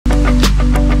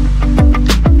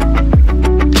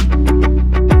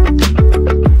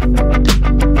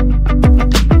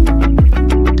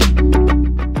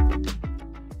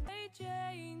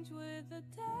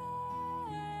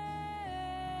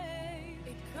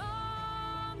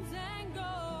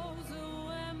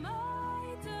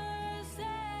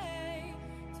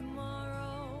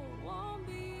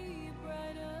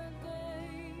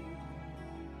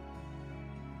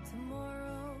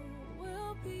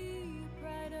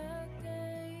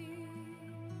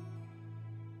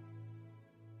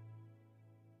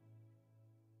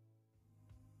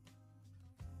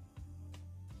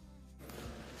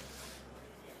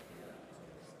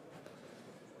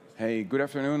Hey, good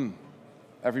afternoon,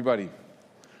 everybody.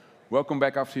 Welcome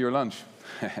back after your lunch.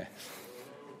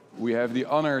 We have the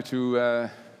honor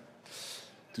to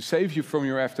save you from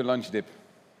your after-lunch dip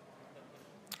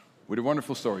with a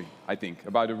wonderful story, I think,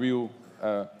 about a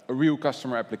real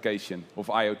customer application of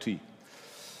IoT.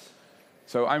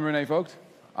 So I'm René Voogt.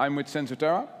 I'm with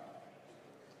Sensoterra,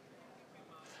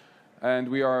 and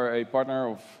we are a partner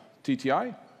of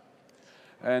TTI.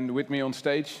 And with me on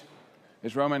stage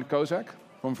is Roman Kozak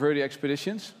from Verde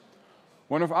Expeditions,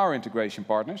 one of our integration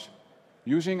partners,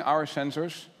 using our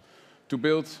sensors to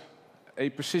build a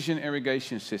precision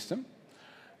irrigation system.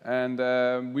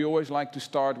 And we always like to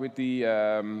start with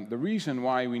the reason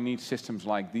why we need systems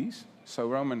like these. So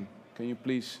Roman, can you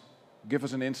please give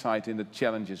us an insight in the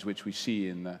challenges which we see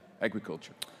in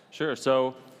agriculture? Sure.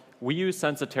 So we use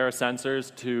Sensoterra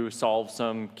sensors to solve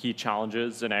some key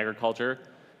challenges in agriculture.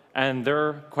 And there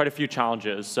are quite a few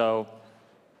challenges. So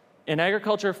in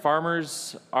agriculture,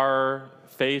 farmers are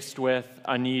faced with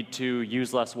a need to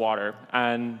use less water.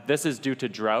 And this is due to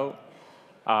drought.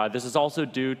 This is also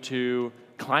due to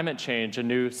climate change and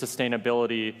new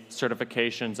sustainability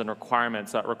certifications and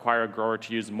requirements that require a grower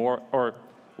to use more or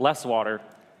less water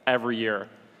every year.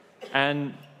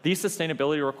 And these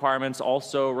sustainability requirements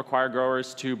also require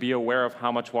growers to be aware of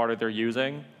how much water they're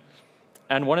using.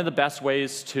 And one of the best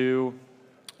ways to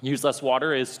use less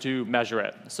water is to measure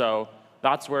it. So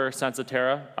that's where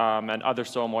Sensoterra and other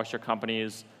soil moisture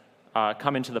companies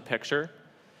come into the picture.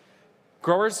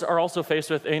 Growers are also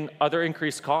faced with other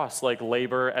increased costs like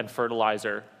labor and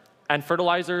fertilizer. And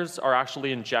fertilizers are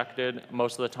actually injected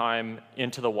most of the time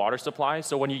into the water supply.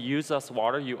 So when you use less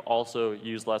water, you also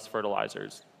use less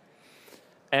fertilizers.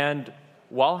 And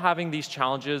while having these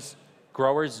challenges,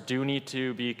 growers do need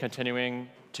to be continuing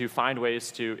to find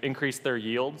ways to increase their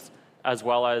yields as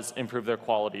well as improve their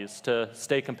qualities to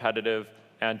stay competitive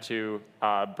and to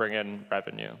bring in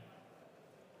revenue.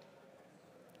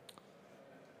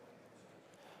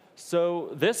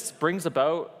 So this brings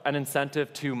about an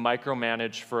incentive to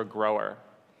micromanage for a grower.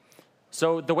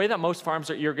 So the way that most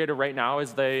farms are irrigated right now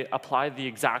is they apply the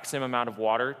exact same amount of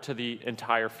water to the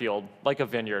entire field, like a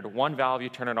vineyard. One valve, you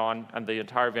turn it on, and the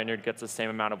entire vineyard gets the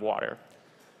same amount of water.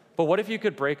 But what if you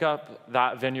could break up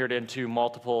that vineyard into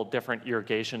multiple different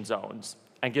irrigation zones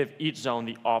and give each zone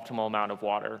the optimal amount of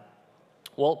water?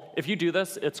 Well, if you do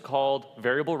this, it's called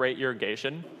variable rate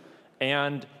irrigation,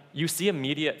 and you see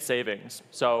immediate savings.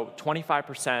 So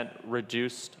 25%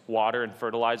 reduced water and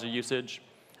fertilizer usage,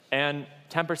 and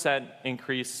 10%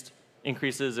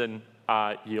 increases in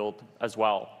yield as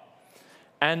well.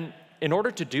 And in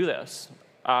order to do this,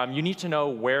 you need to know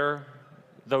where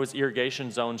those irrigation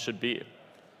zones should be.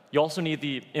 You also need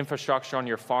the infrastructure on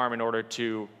your farm in order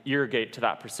to irrigate to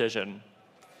that precision.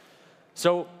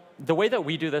 So the way that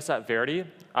we do this at Verde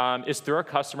is through our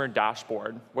customer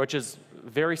dashboard, which is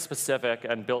very specific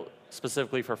and built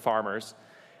specifically for farmers.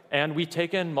 And we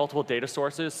take in multiple data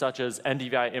sources, such as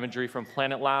NDVI imagery from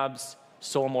Planet Labs,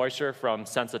 soil moisture from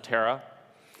Sensoterra,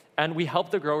 and we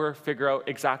help the grower figure out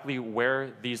exactly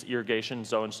where these irrigation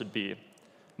zones should be.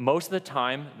 Most of the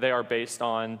time, they are based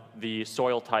on the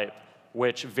soil type,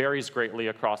 which varies greatly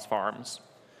across farms.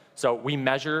 So we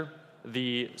measure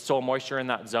the soil moisture in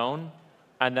that zone,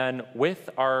 and then with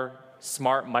our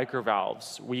smart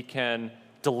microvalves, we can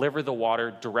deliver the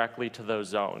water directly to those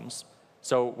zones.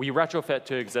 So we retrofit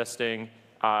to existing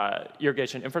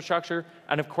irrigation infrastructure,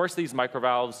 and of course these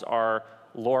microvalves are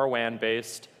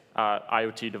LoRaWAN-based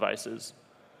IoT devices.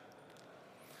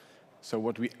 So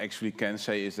what we actually can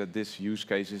say is that this use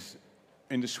case is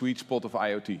in the sweet spot of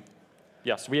IoT.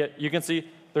 Yes, you can see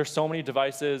there's so many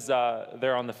devices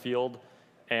there on the field,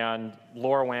 and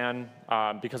LoRaWAN,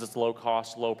 because it's low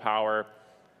cost, low power.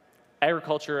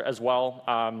 Agriculture as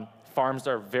well, farms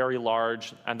are very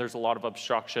large, and there's a lot of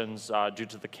obstructions due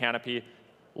to the canopy.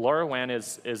 LoRaWAN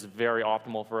is very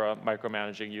optimal for a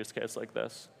micromanaging use case like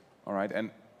this. All right, and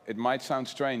it might sound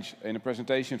strange in a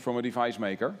presentation from a device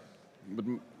maker, but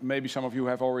maybe some of you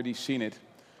have already seen it.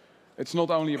 It's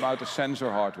not only about the sensor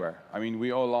hardware. I mean,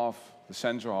 we all love the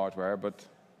sensor hardware, but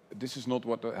this is not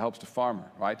what helps the farmer,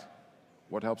 right?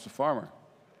 What helps the farmer?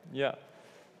 Yeah.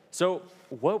 So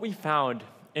what we found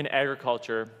in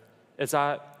agriculture is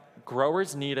that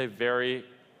growers need a very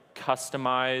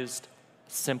customized,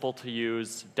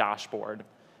 simple-to-use dashboard.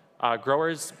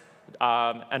 Growers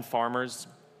and farmers,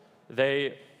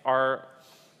 they are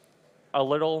a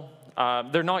little,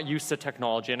 they're not used to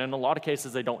technology, and in a lot of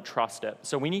cases, they don't trust it.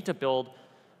 So we need to build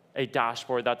a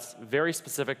dashboard that's very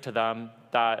specific to them,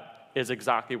 that is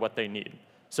exactly what they need.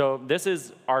 So this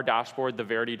is our dashboard, the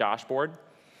Verde dashboard.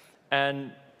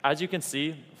 And as you can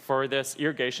see, for this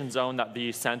irrigation zone that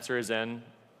the sensor is in,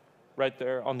 right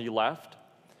there on the left,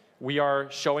 we are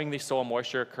showing the soil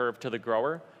moisture curve to the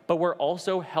grower, but we're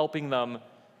also helping them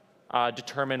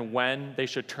determine when they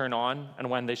should turn on and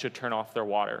when they should turn off their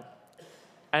water.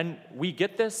 And we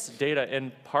get this data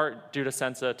in part due to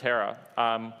Sensoterra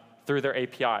through their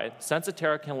API.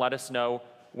 Sensoterra can let us know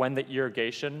when the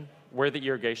irrigation, where the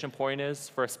irrigation point is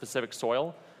for a specific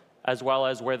soil, as well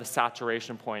as where the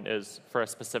saturation point is for a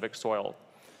specific soil.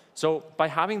 So by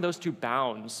having those two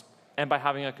bounds and by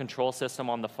having a control system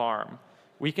on the farm,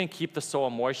 we can keep the soil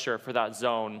moisture for that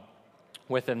zone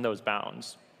within those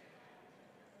bounds.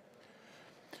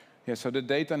 Yeah, so the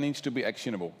data needs to be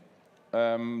actionable.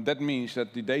 That means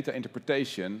that the data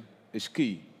interpretation is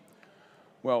key.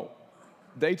 Well,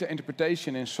 data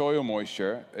interpretation in soil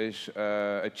moisture is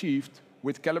achieved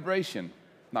with calibration.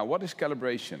 Now, what is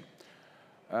calibration?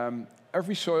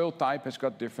 Every soil type has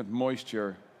got different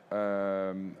moisture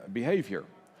behavior.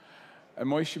 And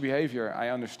moisture behavior, I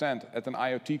understand, at an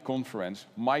IoT conference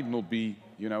might not be,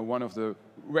 one of the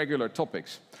regular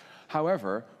topics.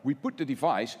 However, we put the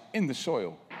device in the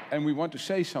soil, and we want to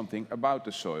say something about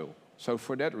the soil. So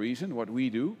for that reason, what we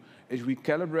do is we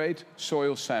calibrate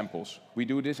soil samples. We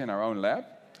do this in our own lab.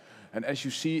 And as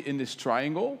you see in this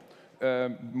triangle,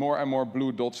 more and more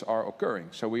blue dots are occurring.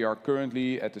 So we are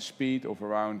currently at the speed of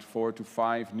around 4 to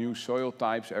 5 new soil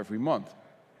types every month.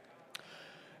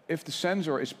 If the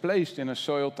sensor is placed in a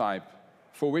soil type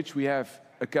for which we have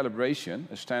a calibration,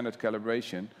 a standard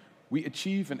calibration, we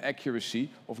achieve an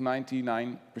accuracy of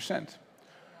 99%.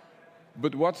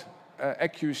 But what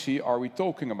accuracy are we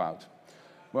talking about?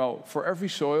 Well, for every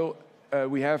soil,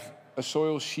 we have a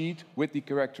soil sheet with the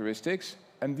characteristics,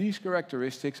 and these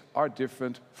characteristics are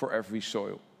different for every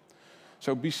soil.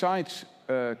 So besides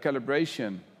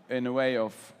calibration in a way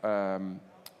of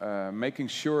making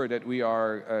sure that we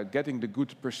are getting the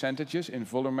good percentages in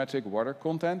volumetric water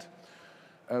content,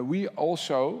 we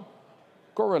also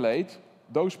correlate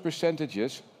those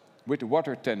percentages with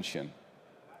water tension.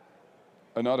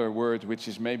 Another word which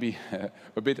is maybe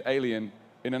a bit alien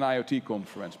in an IoT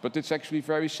conference, but it's actually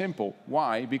very simple.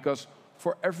 Why? Because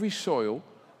for every soil,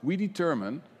 we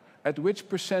determine at which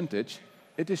percentage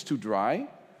it is too dry,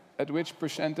 at which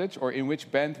percentage or in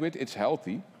which bandwidth it's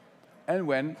healthy, and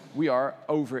when we are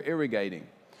over-irrigating.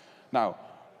 Now,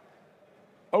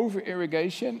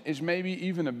 over-irrigation is maybe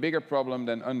even a bigger problem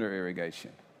than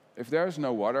under-irrigation. If there is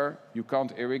no water, you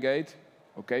can't irrigate.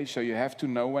 Okay, so you have to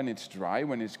know when it's dry,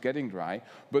 when it's getting dry.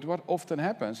 But what often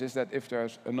happens is that if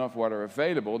there's enough water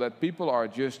available, that people are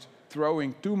just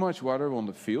throwing too much water on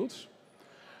the fields.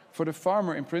 For the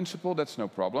farmer, in principle, that's no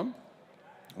problem.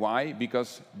 Why?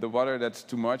 Because the water that's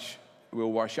too much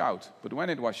will wash out. But when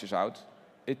it washes out,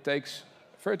 it takes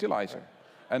fertilizer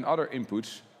and other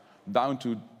inputs down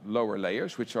to lower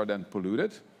layers, which are then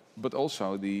polluted. But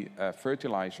also the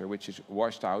fertilizer, which is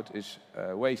washed out, is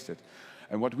wasted.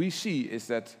 And what we see is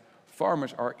that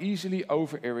farmers are easily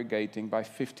over-irrigating by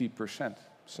 50%.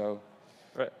 So,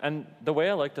 right. And the way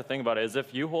I like to think about it is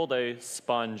if you hold a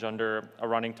sponge under a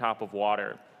running tap of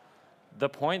water, the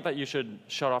point that you should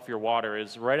shut off your water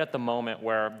is right at the moment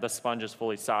where the sponge is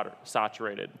fully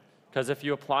saturated. Because if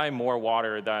you apply more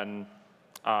water than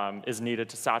is needed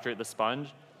to saturate the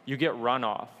sponge, you get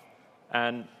runoff.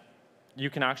 And you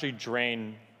can actually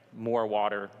drain more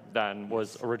water than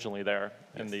was originally there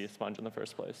in the sponge in the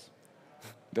first place.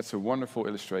 That's a wonderful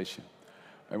illustration.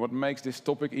 And what makes this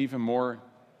topic even more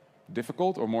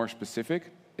difficult or more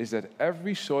specific is that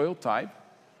every soil type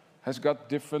has got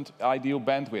different ideal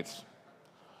bandwidths.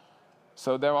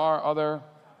 So there are other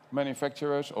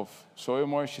manufacturers of soil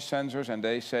moisture sensors, and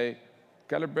they say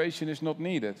calibration is not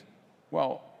needed.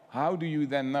 Well, how do you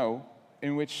then know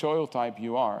in which soil type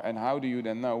you are, and how do you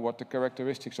then know what the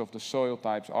characteristics of the soil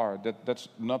types are? That's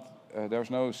not, there's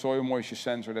no soil moisture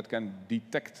sensor that can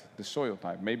detect the soil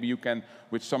type. Maybe you can,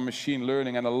 with some machine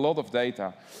learning and a lot of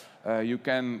data, you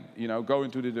can go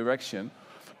into the direction,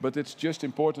 but it's just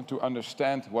important to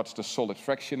understand what's the solid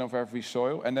fraction of every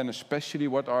soil, and then especially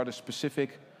what are the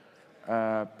specific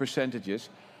percentages.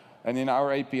 And in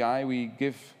our API, we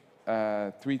give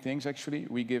 3 things actually.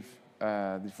 We give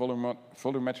the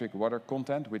volumetric water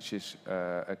content, which is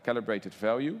a calibrated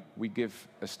value. We give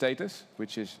a status,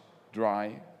 which is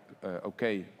dry,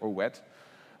 okay, or wet.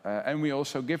 And we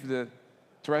also give the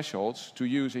thresholds to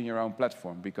use in your own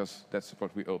platform, because that's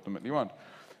what we ultimately want.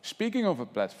 Speaking of a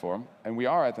platform, and we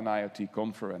are at an IoT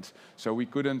conference, so we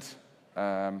couldn't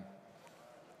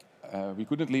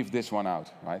leave this one out,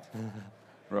 right?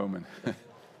 Roman.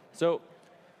 So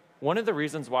one of the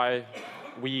reasons why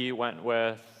we went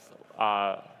with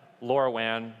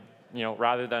LoRaWAN,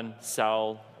 rather than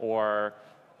cell or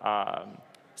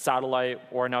satellite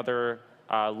or another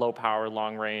low power,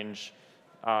 long range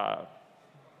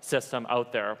system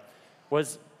out there,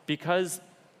 was because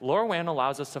LoRaWAN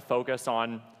allows us to focus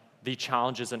on the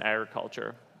challenges in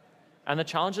agriculture. And the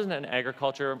challenges in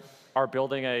agriculture are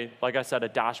building like I said, a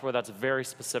dashboard that's very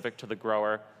specific to the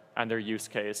grower and their use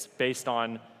case based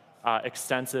on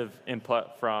extensive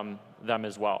input from them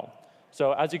as well.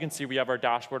 So as you can see, we have our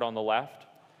dashboard on the left.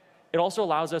 It also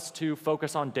allows us to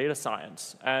focus on data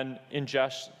science and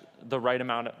ingest the right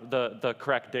amount of the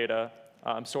correct data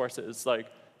sources like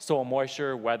soil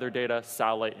moisture, weather data,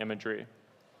 satellite imagery.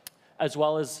 As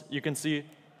well as you can see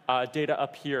data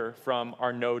up here from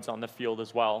our nodes on the field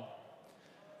as well.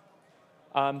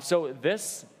 So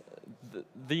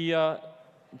the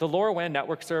LoRaWAN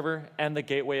network server and the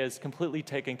gateway is completely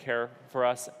taken care for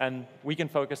us, and we can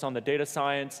focus on the data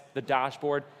science, the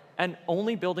dashboard, and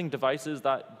only building devices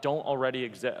that don't already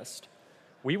exist.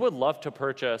 We would love to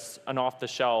purchase an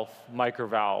off-the-shelf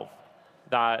microvalve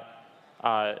that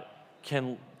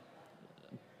can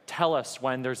tell us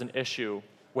when there's an issue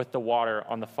with the water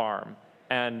on the farm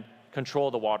and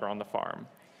control the water on the farm.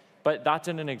 But that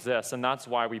didn't exist, and that's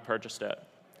why we purchased it.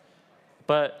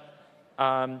 But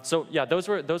so yeah, those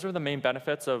were the main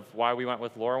benefits of why we went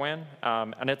with LoRaWAN,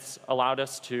 and it's allowed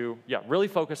us to really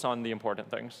focus on the important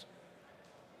things.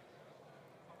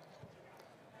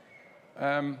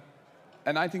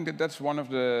 And I think that that's one of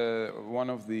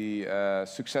the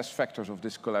success factors of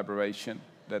this collaboration,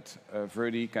 that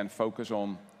Verdi can focus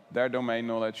on their domain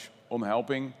knowledge, on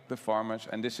helping the farmers,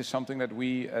 and this is something that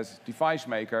we as device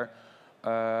maker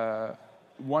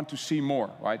want to see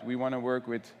more, right? We want to work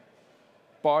with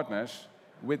partners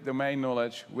with domain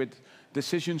knowledge, with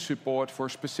decision support for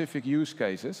specific use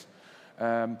cases,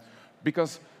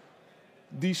 because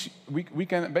we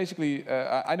can basically,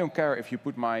 I don't care if you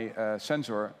put my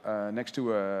sensor next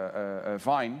to a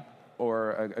vine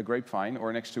or a grapevine,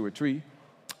 or next to a tree,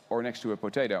 or next to a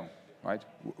potato, right?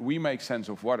 We make sense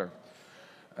of water.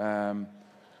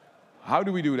 How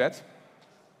do we do that?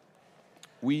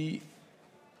 We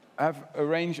have a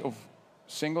range of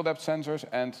single depth sensors,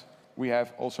 and we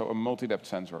have also a multi-depth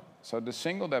sensor. So the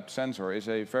single depth sensor is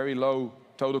a very low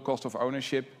total cost of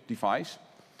ownership device,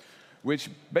 which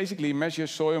basically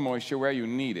measures soil moisture where you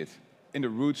need it, in the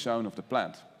root zone of the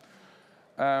plant.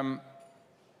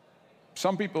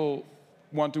 Some people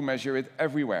want to measure it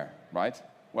everywhere, right?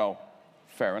 Well,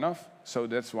 fair enough. So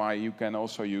that's why you can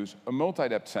also use a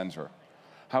multi-depth sensor.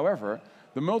 However,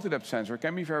 the multi-depth sensor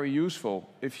can be very useful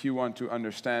if you want to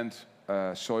understand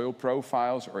soil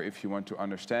profiles, or if you want to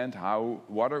understand how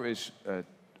water is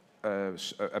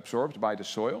absorbed by the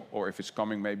soil, or if it's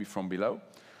coming maybe from below.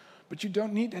 But you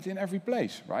don't need that in every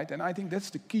place, right? And I think that's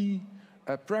the key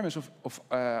premise of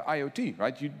IoT,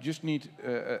 right? You just need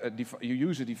you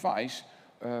use a device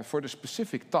for the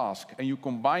specific task, and you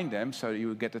combine them so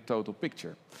you get a total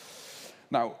picture.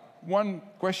 Now, one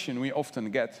question we often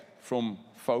get from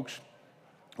folks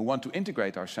who want to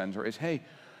integrate our sensor is, hey,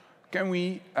 can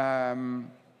we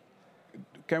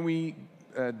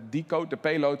decode the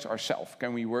payloads ourselves?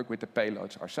 Can we work with the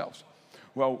payloads ourselves?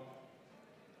 Well,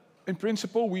 in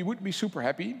principle, we would be super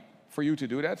happy for you to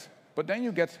do that, but then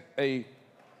you get a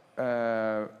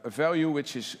value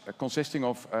which is consisting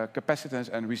of capacitance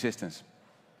and resistance.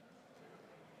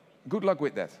 Good luck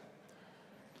with that.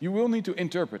 You will need to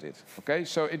interpret it, okay?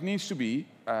 So it needs to be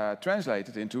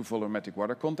translated into volumetric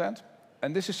water content,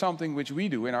 and this is something which we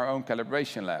do in our own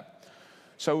calibration lab.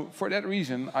 So for that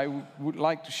reason, I would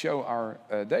like to show our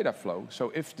data flow.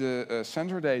 So if the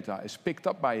sensor data is picked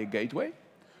up by a gateway,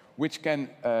 which can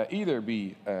either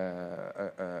be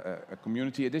a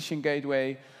community edition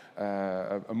gateway,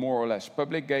 a more or less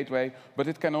public gateway, but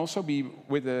it can also be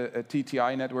with a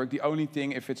TTI network. The only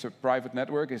thing, if it's a private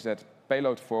network, is that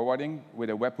payload forwarding with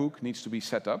a webhook needs to be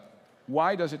set up.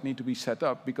 Why does it need to be set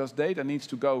up? Because data needs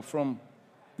to go from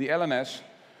the LNS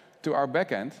to our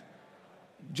backend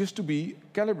just to be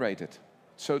calibrated.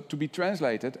 So to be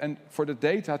translated and for the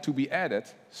data to be added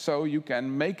so you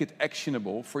can make it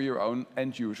actionable for your own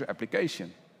end-user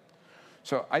application.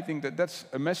 So I think that that's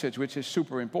a message which is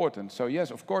super important. So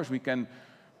yes, of course, we can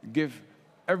give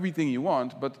everything you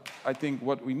want, but I think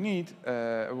what we need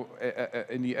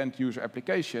in the end-user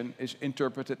application is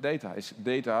interpreted data, is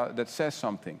data that says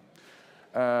something.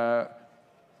 How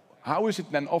is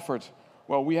it then offered?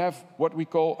 Well, we have what we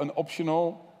call an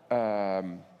optional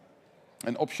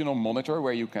monitor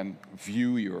where you can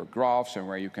view your graphs and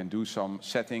where you can do some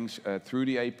settings through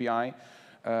the API.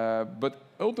 But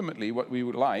ultimately, what we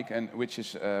would like, and which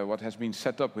is what has been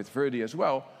set up with Verdi as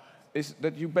well, is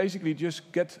that you basically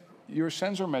just get your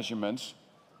sensor measurements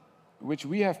which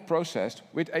we have processed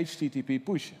with HTTP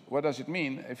push. What does it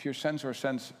mean? If your sensor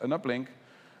sends an uplink,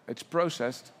 it's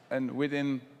processed, and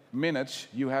within minutes,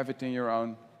 you have it in your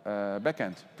own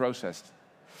backend processed.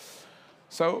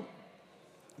 So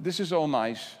this is all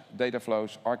nice, data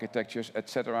flows, architectures,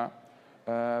 etc.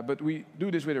 But we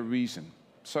do this with a reason.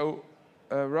 So,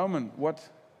 Roman, what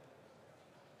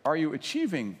are you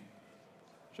achieving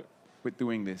with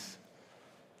doing this?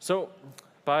 So,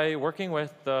 by working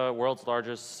with the world's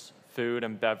largest food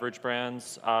and beverage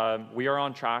brands, we are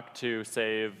on track to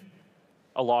save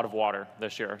a lot of water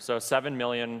this year. So 7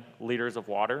 million liters of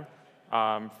water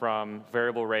from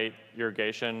variable rate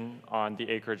irrigation on the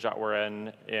acreage that we're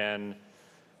in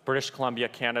British Columbia,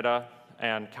 Canada,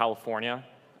 and California.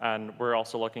 And we're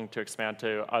also looking to expand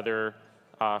to other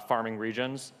farming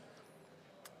regions.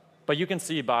 But you can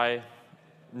see by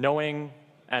knowing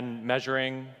and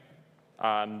measuring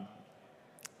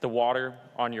the water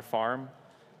on your farm,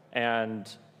 and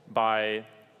by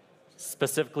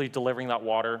specifically delivering that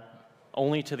water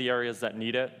only to the areas that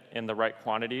need it in the right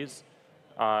quantities,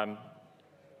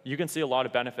 you can see a lot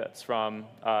of benefits from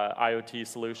IoT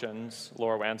solutions,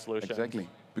 LoRaWAN solutions. Exactly,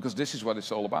 because this is what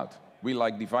it's all about. We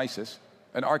like devices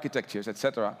and architectures,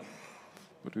 etc.,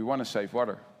 but we want to save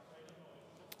water.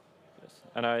 Yes.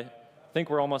 And I think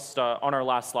we're almost on our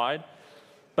last slide.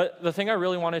 But the thing I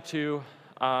really wanted to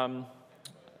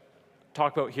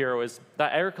talk about here was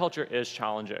that agriculture is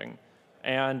challenging.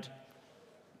 And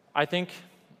I think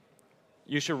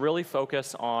you should really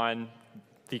focus on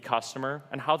the customer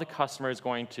and how the customer is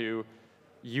going to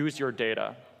use your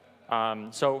data.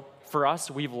 So for us,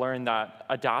 we've learned that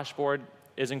a dashboard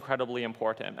is incredibly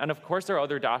important. And of course, there are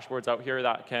other dashboards out here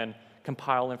that can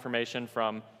compile information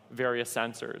from various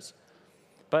sensors.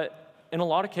 But in a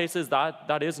lot of cases,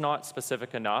 that is not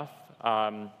specific enough.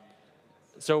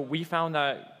 So we found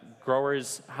that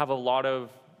growers have a lot of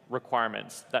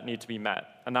requirements that need to be met.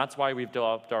 And that's why we've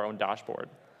developed our own dashboard.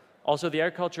 Also, the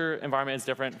agriculture environment is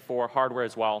different for hardware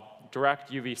as well.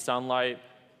 Direct UV sunlight,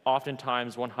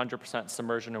 oftentimes 100%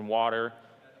 submersion in water,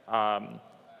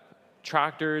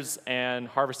 tractors and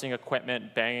harvesting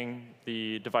equipment banging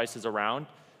the devices around.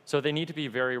 So they need to be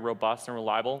very robust and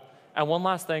reliable. And one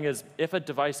last thing is, if a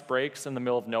device breaks in the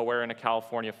middle of nowhere in a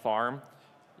California farm,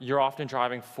 you're often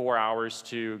driving 4 hours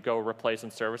to go replace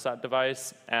and service that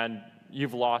device, and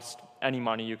you've lost any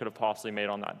money you could have possibly made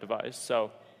on that device.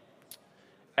 So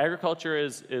agriculture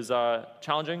is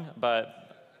challenging,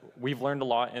 but we've learned a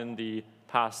lot in the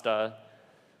past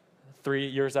 3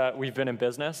 years that we've been in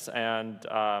business, and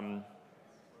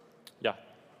yeah.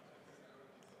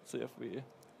 Let's see if we...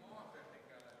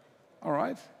 All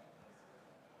right.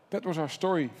 That was our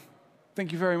story.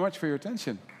 Thank you very much for your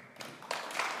attention.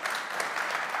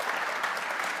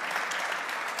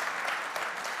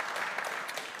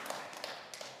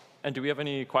 And do we have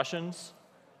any questions?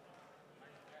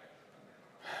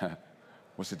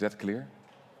 Was it that clear?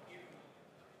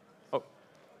 Oh,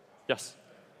 yes.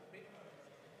 When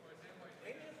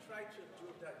you try to do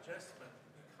the adjustment,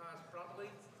 because probably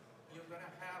you're going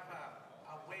to have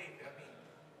a wave. I mean,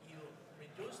 you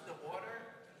reduce the water,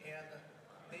 and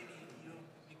maybe you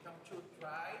become too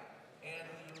dry, and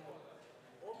you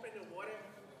open the water.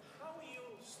 How you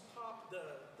stop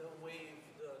the wave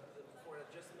for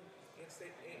adjustment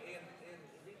and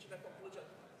reach the conclusion?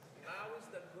 Now is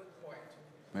the good point.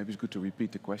 Maybe it's good to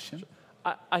repeat the question.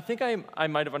 I think I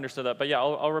might have understood that, but yeah,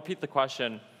 I'll repeat the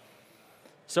question.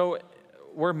 So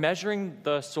we're measuring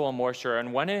the soil moisture,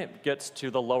 and when it gets to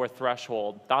the lower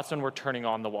threshold, that's when we're turning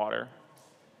on the water.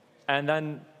 And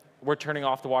then we're turning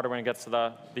off the water when it gets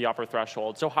to the upper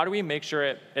threshold. So how do we make sure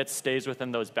it stays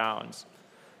within those bounds?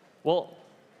 Well,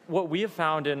 what we have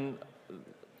found in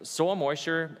soil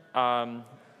moisture,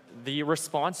 the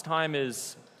response time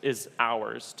is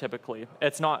hours, typically.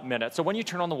 It's not minutes. So when you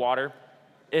turn on the water,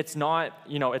 it's not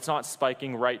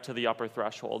spiking right to the upper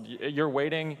threshold. You're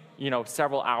waiting,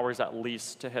 several hours at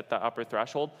least to hit the upper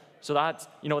threshold. So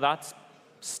that's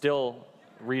still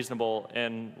reasonable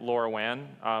in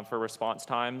LoRaWAN for response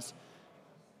times.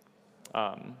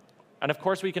 And of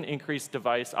course, we can increase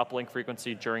device uplink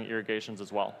frequency during irrigations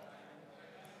as well.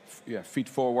 Yeah, feed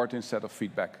forward instead of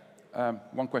feedback.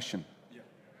 One question.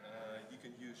 You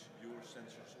can use your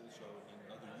sensors also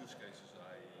in other use cases,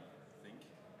 I think.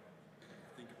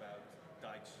 Think about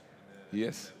dikes in the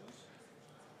Netherlands.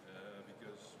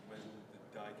 Because when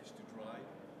the dike is too dry,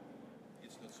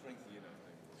 it's not strengthy enough.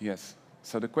 Yes.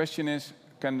 So the question is,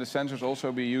 can the sensors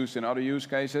also be used in other use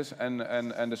cases? And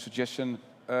the suggestion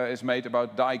is made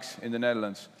about dikes in the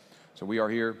Netherlands. So we are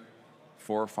here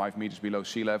 4 or 5 meters below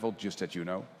sea level, just that you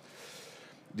know.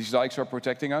 These dikes are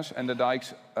protecting us, and the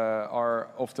dikes are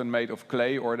often made of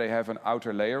clay, or they have an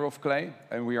outer layer of clay.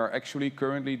 And we are actually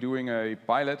currently doing a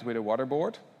pilot with a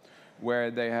waterboard, where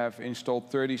they have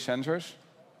installed 30 sensors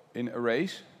in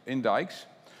arrays, in dikes,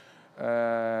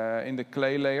 in the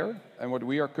clay layer. And what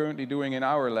we are currently doing in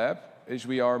our lab is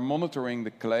we are monitoring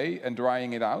the clay and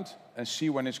drying it out and see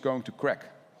when it's going to crack.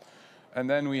 And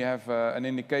then we have an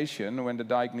indication when the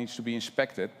dike needs to be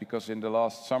inspected, because in the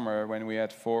last summer, when we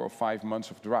had 4 or 5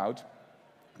 months of drought,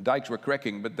 dikes were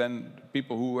cracking, but then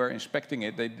people who were inspecting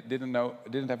it, they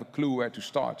didn't have a clue where to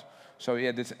start. So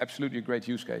yeah, that's absolutely a great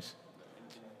use case.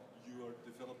 You are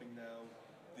developing now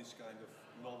this kind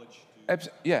of knowledge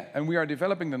to... Yeah, and we are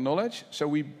developing the knowledge. So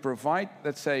we provide,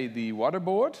 let's say, the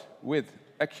waterboard with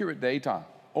accurate data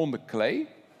on the clay,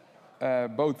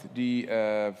 both the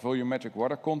volumetric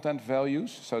water content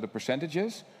values, so the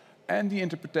percentages, and the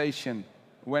interpretation.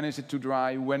 When is it too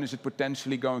dry? When is it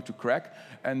potentially going to crack?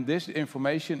 And this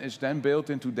information is then built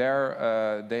into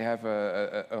their, they have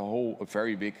a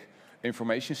very big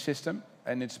information system,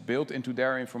 and it's built into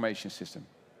their information system.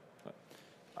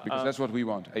 Because that's what we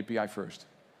want, API first.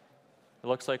 It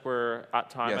looks like we're at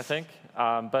time, yes. I think.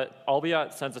 But I'll be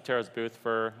at Sensoterra's booth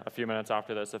for a few minutes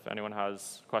after this if anyone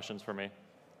has questions for me.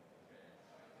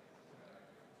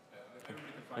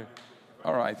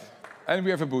 All right. And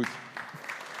we have a booth.